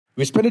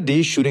We spent a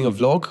day shooting a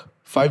vlog,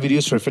 5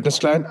 videos for a fitness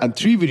client and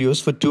 3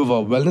 videos for 2 of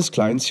our wellness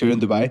clients here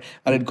in Dubai,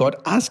 and it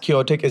got as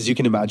chaotic as you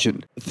can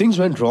imagine. Things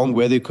went wrong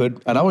where they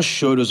could, and I was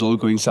sure it was all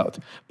going south.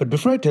 But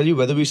before I tell you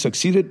whether we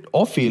succeeded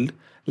or failed,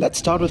 let's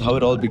start with how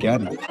it all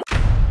began.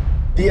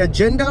 The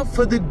agenda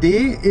for the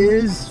day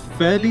is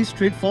fairly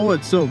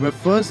straightforward. So we're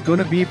first going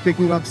to be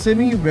picking up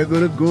Simi, we're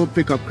going to go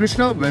pick up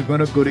Krishna, we're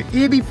going to go to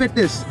AB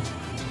Fitness.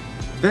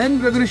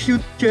 Then we're going to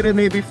shoot shit in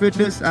AB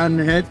Fitness and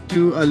head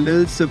to a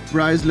little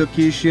surprise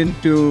location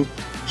to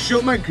show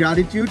my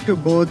gratitude to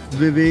both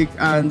Vivek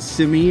and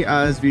Simi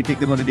as we take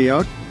them on a day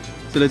out.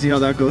 So let's see how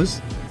that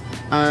goes.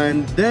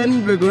 And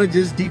then we're going to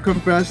just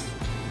decompress,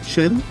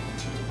 chill,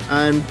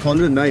 and call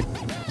it a night.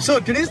 So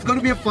today's going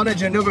to be a fun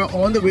agenda. We're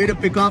on the way to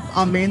pick up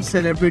our main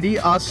celebrity,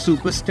 our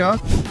superstar,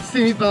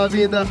 Simi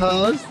Bobby in the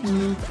house.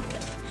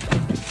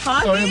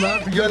 Hi. Sorry,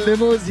 ma'am. Your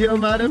limo is here,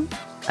 madam.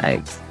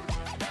 Thanks.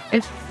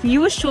 If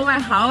you show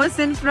my house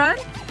in front,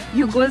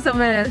 you go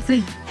somewhere else.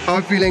 How are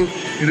you feeling?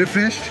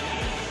 Refreshed?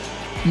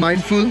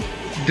 Mindful?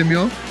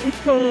 Demure?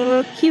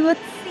 So cute.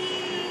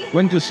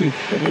 When to sleep?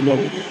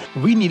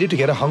 We needed to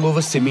get a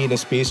hungover Simi in a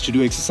space to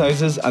do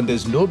exercises, and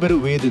there's no better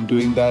way than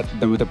doing that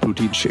than with a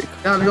protein shake.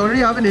 Yeah, we already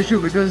have an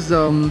issue because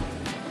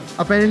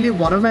apparently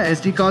one of my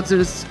SD cards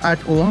is at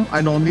home. I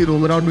normally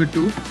roam around with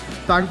 2.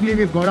 Thankfully,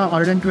 we've got a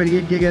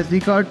 128 gig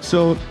SD card,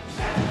 so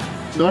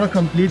not a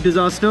complete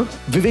disaster.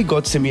 Vivek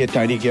got Simi a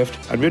tiny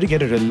gift, and we had to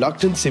get a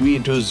reluctant Simi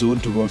into a zone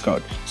to work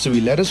out. So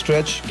we let her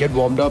stretch, get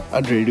warmed up,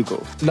 and ready to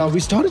go. Now we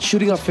started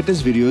shooting our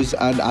fitness videos,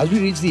 and as we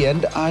reached the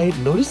end, I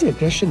noticed the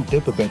aggression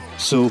dip a bit.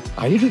 So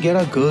I need to get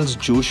our girls'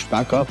 Josh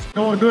back up.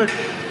 Come on, do it.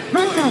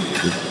 Throw him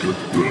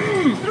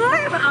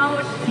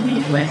out.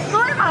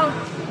 Throw him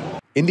out.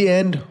 In the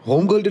end,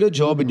 Homegirl did a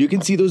job, and you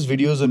can see those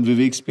videos on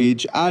Vivek's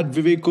page at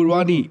Vivek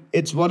Korwani.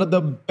 It's one of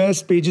the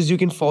best pages you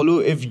can follow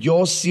if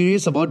you're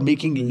serious about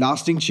making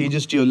lasting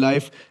changes to your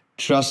life.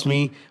 Trust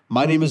me,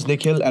 my name is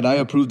Nikhil and I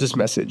approve this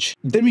message.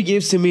 Then we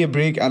gave Simi a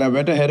break and I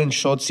went ahead and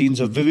shot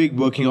scenes of Vivek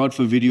working out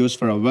for videos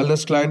for our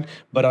wellness client.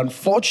 But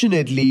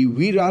unfortunately,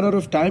 we ran out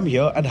of time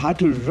here and had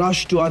to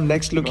rush to our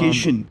next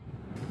location.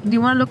 Do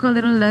you want to look a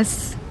little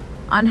less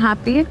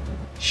unhappy?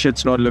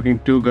 Shit's not looking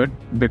too good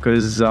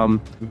because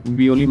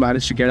we only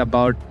managed to get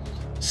about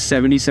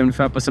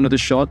 70-75% of the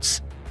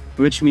shots,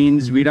 which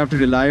means we'd have to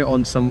rely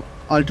on some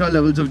ultra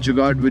levels of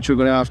jugaad, which we're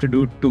going to have to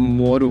do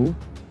tomorrow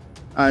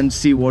and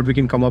see what we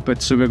can come up with.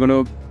 So we're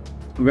going to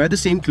wear the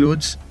same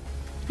clothes,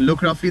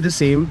 look roughly the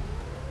same,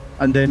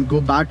 and then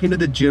go back into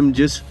the gym,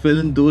 just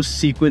film those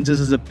sequences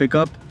as a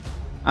pickup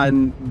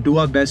and do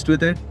our best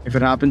with it. If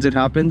it happens, it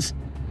happens.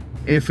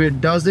 If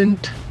it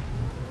doesn't,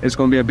 it's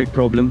going to be a big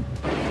problem.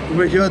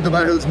 We're here at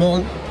Dubai Hills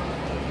Mall.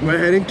 We're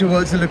heading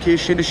towards the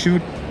location to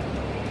shoot.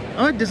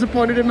 I'm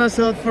disappointed in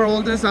myself for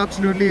all this.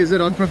 Absolutely. Is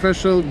it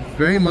unprofessional?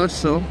 Very much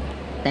so.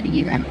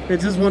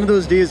 It's just one of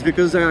those days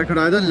because I could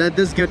either let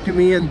this get to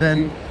me and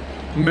then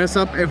mess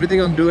up everything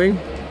I'm doing,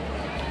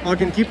 or I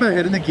can keep my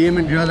head in the game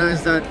and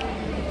realize that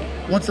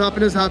what's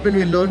happened has happened.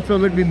 We learn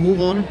from it. We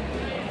move on.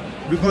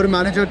 We've got to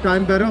manage our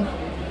time better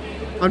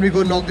and we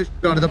go knock this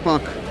out of the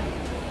park.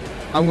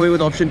 I'm going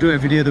with option 2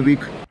 every day of the week.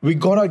 We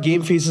got our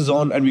game faces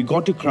on and we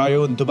got to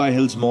Cryo in Dubai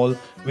Hills Mall.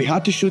 We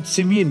had to shoot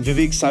Simi and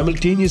Vivek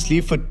simultaneously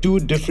for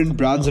 2 different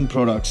brands and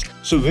products.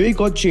 So Vivek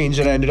got changed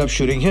and I ended up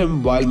shooting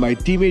him while my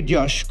teammate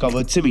Yash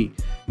covered Simi.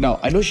 Now,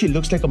 I know she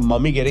looks like a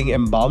mummy getting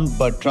embalmed,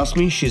 but trust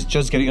me, she's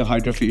just getting a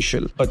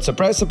Hydrafacial. But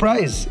surprise,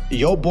 surprise,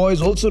 your boy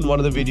is also in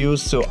one of the videos,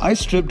 so I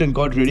stripped and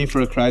got ready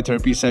for a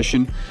cryotherapy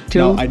session.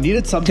 Now, I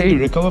needed something to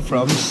recover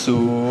from,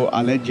 so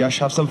I let Yash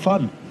have some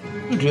fun.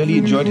 It really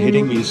enjoyed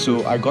hitting me,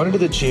 so I got into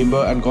the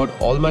chamber and got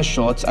all my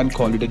shots and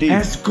called it a day.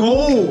 Let's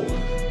go!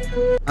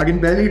 I can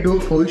barely do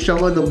a cold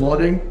shower in the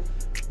morning.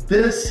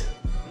 This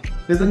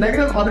is a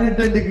negative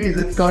 110 degrees.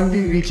 It's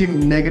currently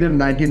reaching negative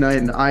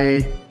 99.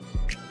 I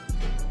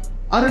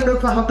don't know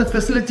if I have the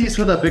facilities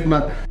for that, big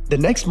man. The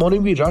next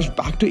morning, we rushed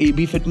back to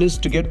AB Fitness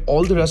to get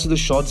all the rest of the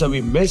shots that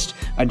we missed,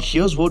 and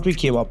here's what we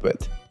came up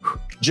with.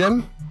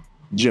 Gym.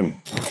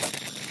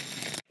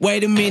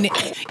 Wait a minute,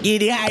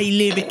 get it how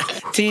you live it.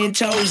 10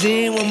 toes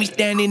in when we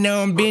standing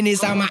on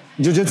business. I'm a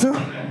Jiu-jitsu.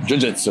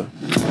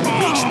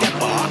 big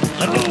stepper,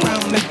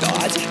 underground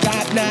methods.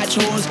 Top-notch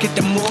hoes, get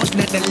the most,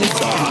 not the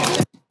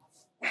lizard.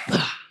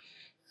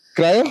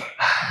 Cryo.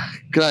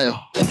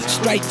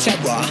 Straight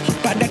terror,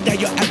 product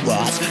of your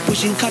errors.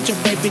 Pushing culture,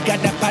 baby, got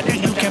that product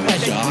you can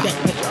measure.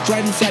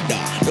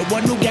 Trendsetter, the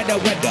one who get the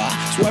weather.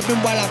 Swerving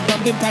while I'm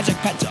bumping Project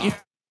Petter.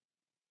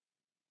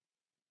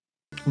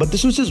 But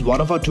this was just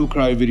one of our 2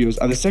 cryo videos,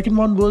 and the second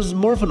one was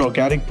more of an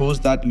organic pose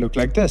that looked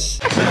like this.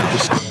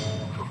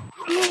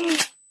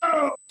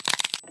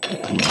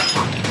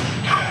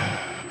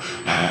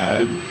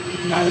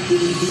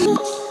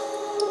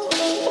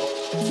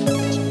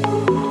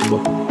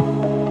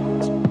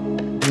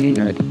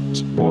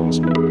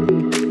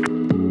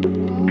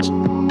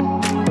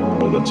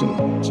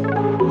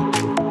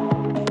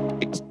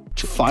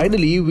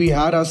 finally, we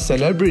had our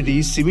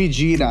celebrity Simi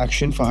G in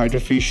action for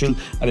Hydrafacial,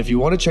 and if you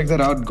want to check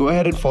that out, go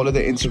ahead and follow the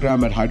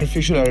Instagram at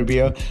Hydrafacial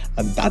Arabia.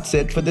 And that's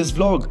it for this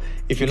vlog.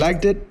 If you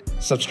liked it,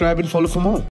 subscribe and follow for more.